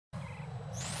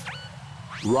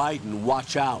Raiden,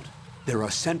 watch out. There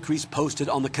are sentries posted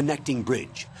on the connecting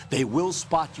bridge. They will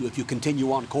spot you if you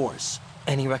continue on course.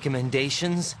 Any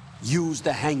recommendations? Use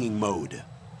the hanging mode.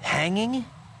 Hanging?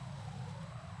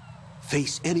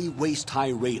 Face any waist-high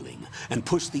railing and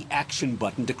push the action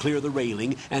button to clear the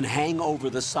railing and hang over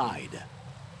the side.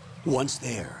 Once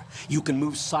there, you can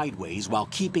move sideways while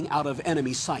keeping out of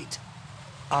enemy sight.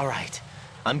 All right,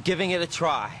 I'm giving it a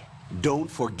try. Don't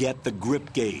forget the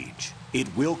grip gauge. It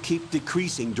will keep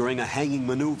decreasing during a hanging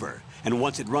maneuver, and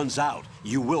once it runs out,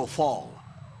 you will fall.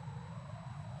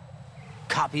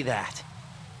 Copy that.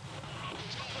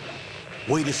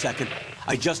 Wait a second.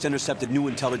 I just intercepted new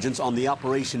intelligence on the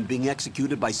operation being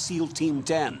executed by SEAL Team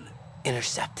 10.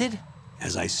 Intercepted?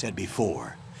 As I said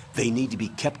before, they need to be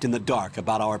kept in the dark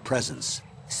about our presence.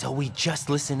 So we just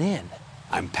listen in.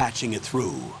 I'm patching it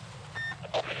through.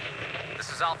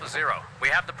 This is Alpha Zero. We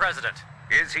have the President.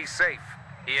 Is he safe?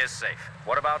 He is safe.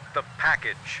 What about the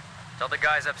package? Tell the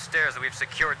guys upstairs that we've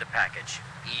secured the package.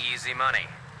 Easy money.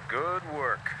 Good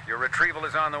work. Your retrieval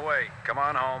is on the way. Come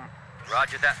on home.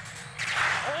 Roger that.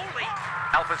 Holy!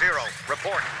 Alpha Zero,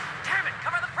 report. Damn it!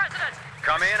 Cover the President!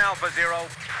 Come in, Alpha Zero.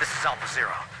 This is Alpha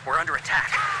Zero. We're under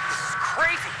attack. This is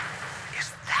crazy.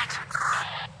 Is that...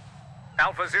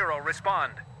 Alpha Zero,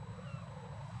 respond.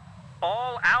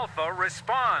 All Alpha,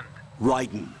 respond.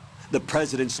 Raiden, the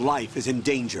President's life is in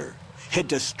danger. Head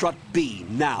to Strut B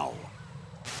now.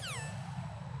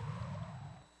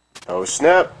 Oh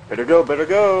snap, better go, better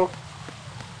go.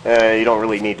 You don't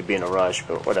really need to be in a rush,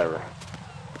 but whatever.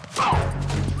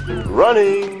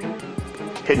 Running!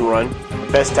 Hit and run.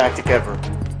 Best tactic ever.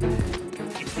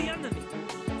 It's the enemy.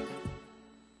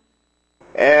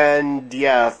 And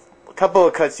yeah, a couple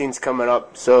of cutscenes coming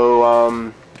up,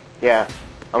 so yeah,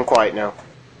 I'm quiet now.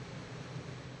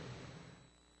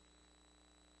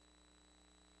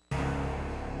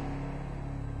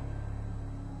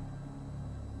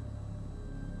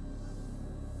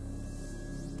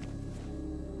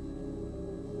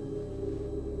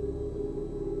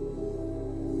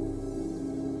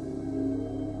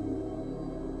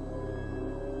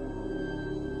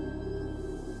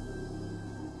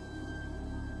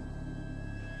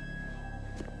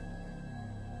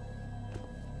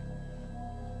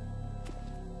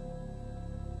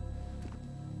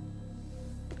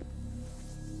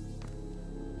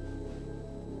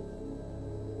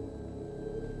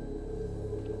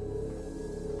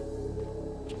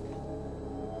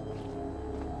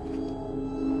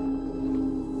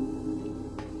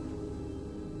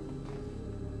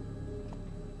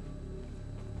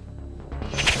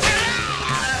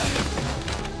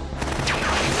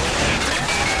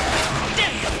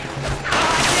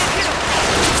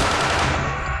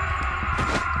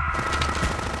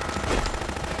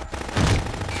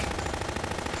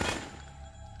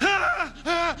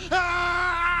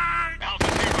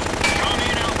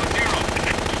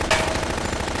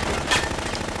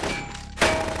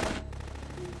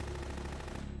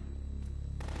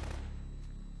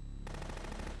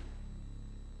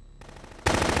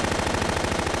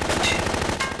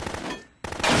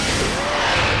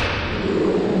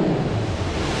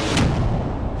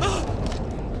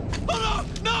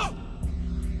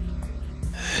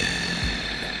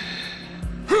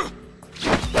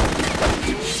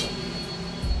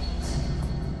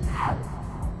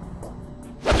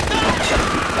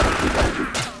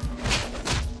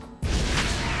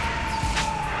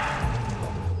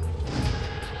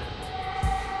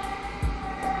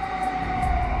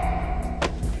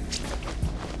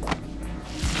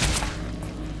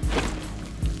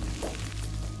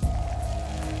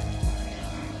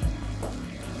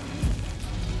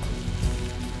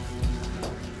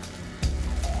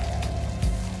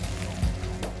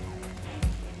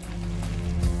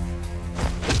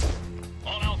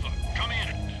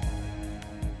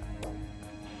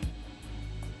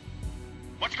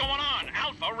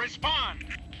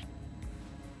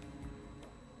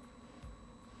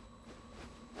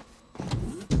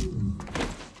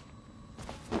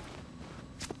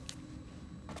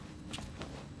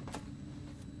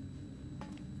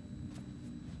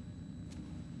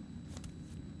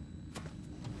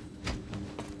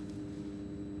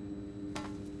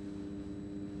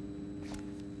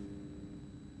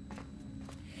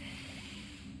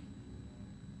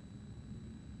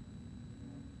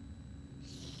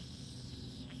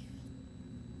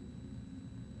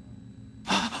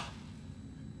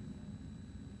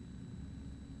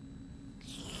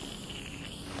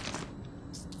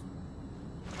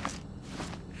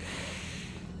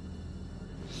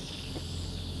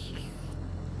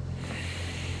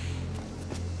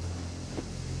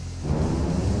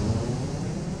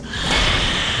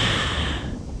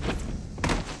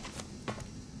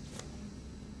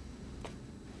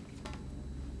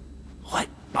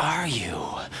 are you?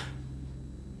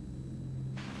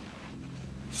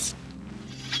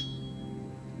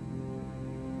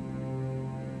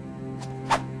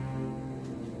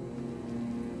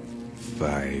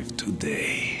 Five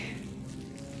today.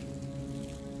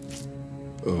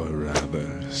 Or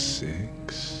rather,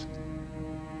 6.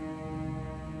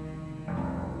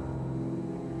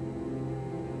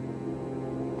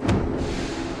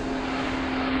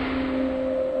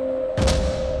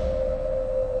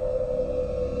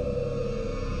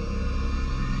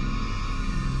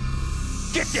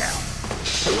 Get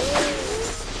down!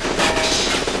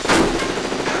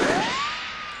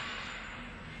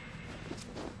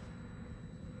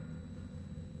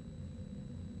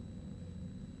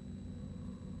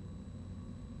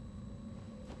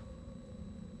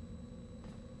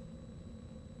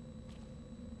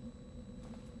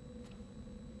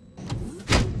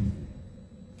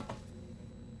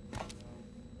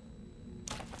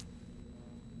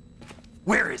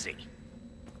 Where is he?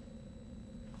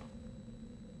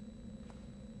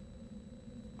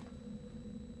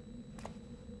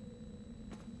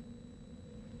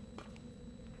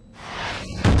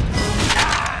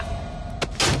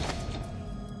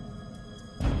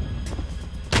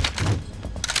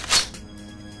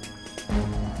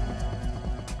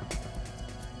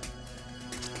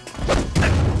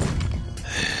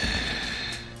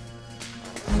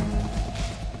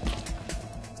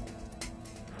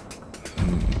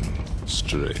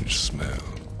 Strange smell.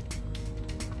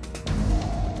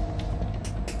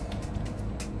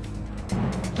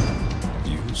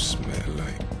 You smell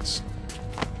like...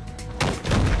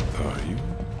 Are you?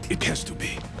 It has to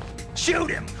be. Shoot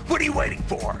him! What are you waiting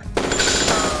for?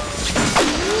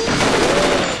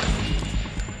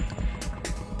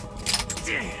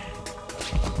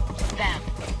 Vamp,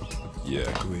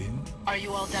 Yeah, Queen? are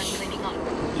you all done cleaning up?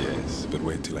 Yes, but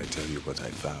wait till I tell you what I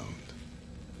found.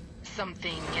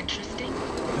 Something interesting?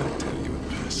 I'll tell you in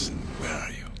person. Where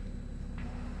are you?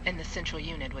 In the central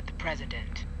unit with the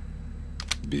president.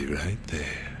 Be right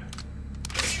there.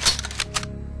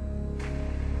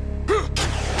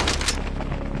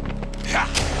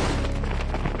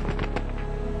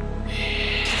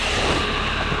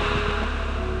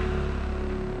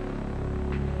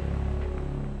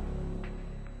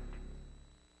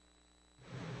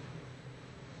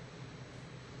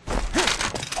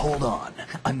 Hold on.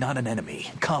 I'm not an enemy.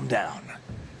 Calm down.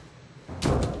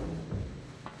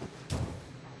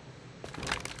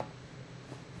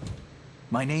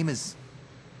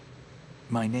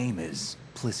 My name is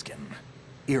Pliskin.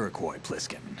 Iroquois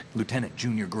Pliskin. Lieutenant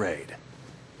Junior Grade.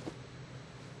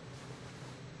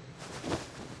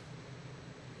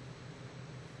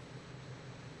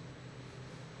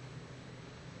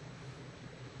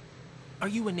 Are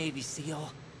you a Navy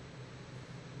SEAL?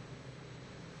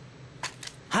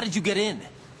 How did you get in?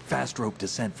 Fast rope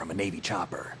descent from a Navy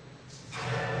chopper.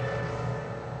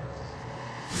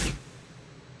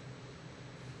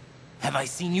 Have I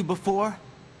seen you before?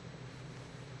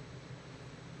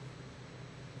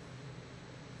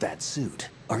 That suit.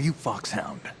 Are you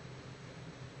Foxhound?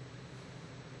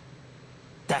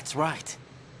 That's right.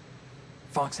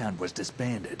 Foxhound was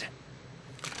disbanded.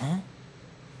 Huh?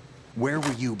 Where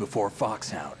were you before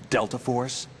Foxhound? Delta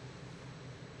Force?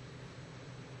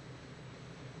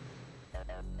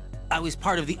 I was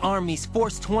part of the Army's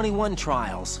Force 21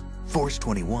 trials. Force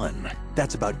 21?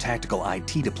 That's about tactical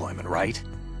IT deployment, right?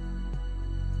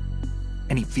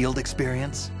 Any field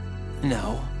experience?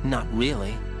 No, not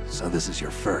really. So this is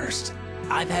your first.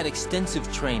 I've had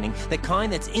extensive training, the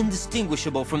kind that's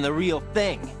indistinguishable from the real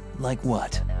thing. Like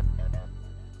what?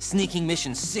 Sneaking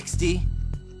mission 60,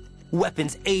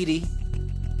 weapons 80,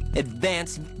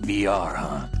 advanced, VR,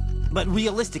 huh? but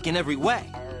realistic in every way.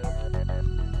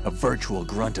 A virtual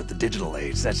grunt of the digital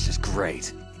age, that's just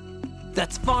great.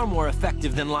 That's far more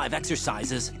effective than live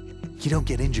exercises. You don't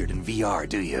get injured in VR,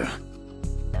 do you?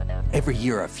 Every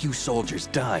year, a few soldiers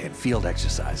die in field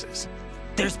exercises.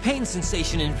 There's pain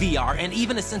sensation in VR and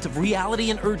even a sense of reality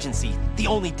and urgency. The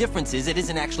only difference is it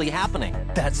isn't actually happening.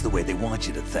 That's the way they want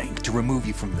you to think, to remove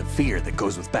you from the fear that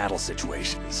goes with battle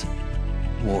situations.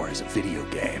 War is a video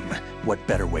game. What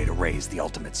better way to raise the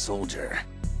ultimate soldier?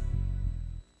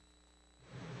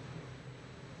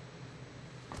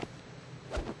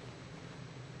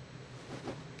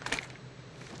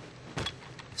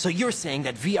 So you're saying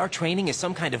that VR training is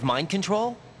some kind of mind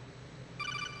control?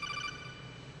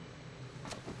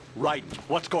 Right.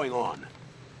 What's going on?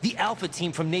 The Alpha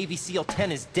team from Navy SEAL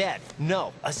 10 is dead.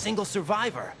 No, a single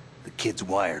survivor. The kid's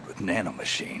wired with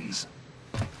nanomachines.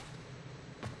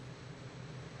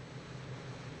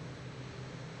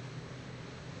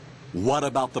 What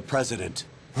about the president?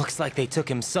 Looks like they took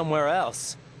him somewhere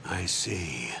else. I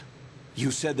see.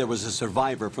 You said there was a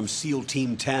survivor from SEAL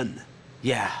Team 10.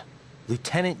 Yeah.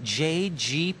 Lieutenant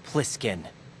J.G. Pliskin.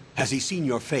 Has he seen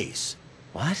your face?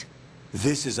 What?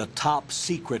 This is a top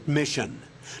secret mission.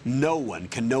 No one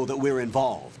can know that we're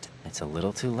involved. It's a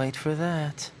little too late for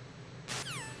that.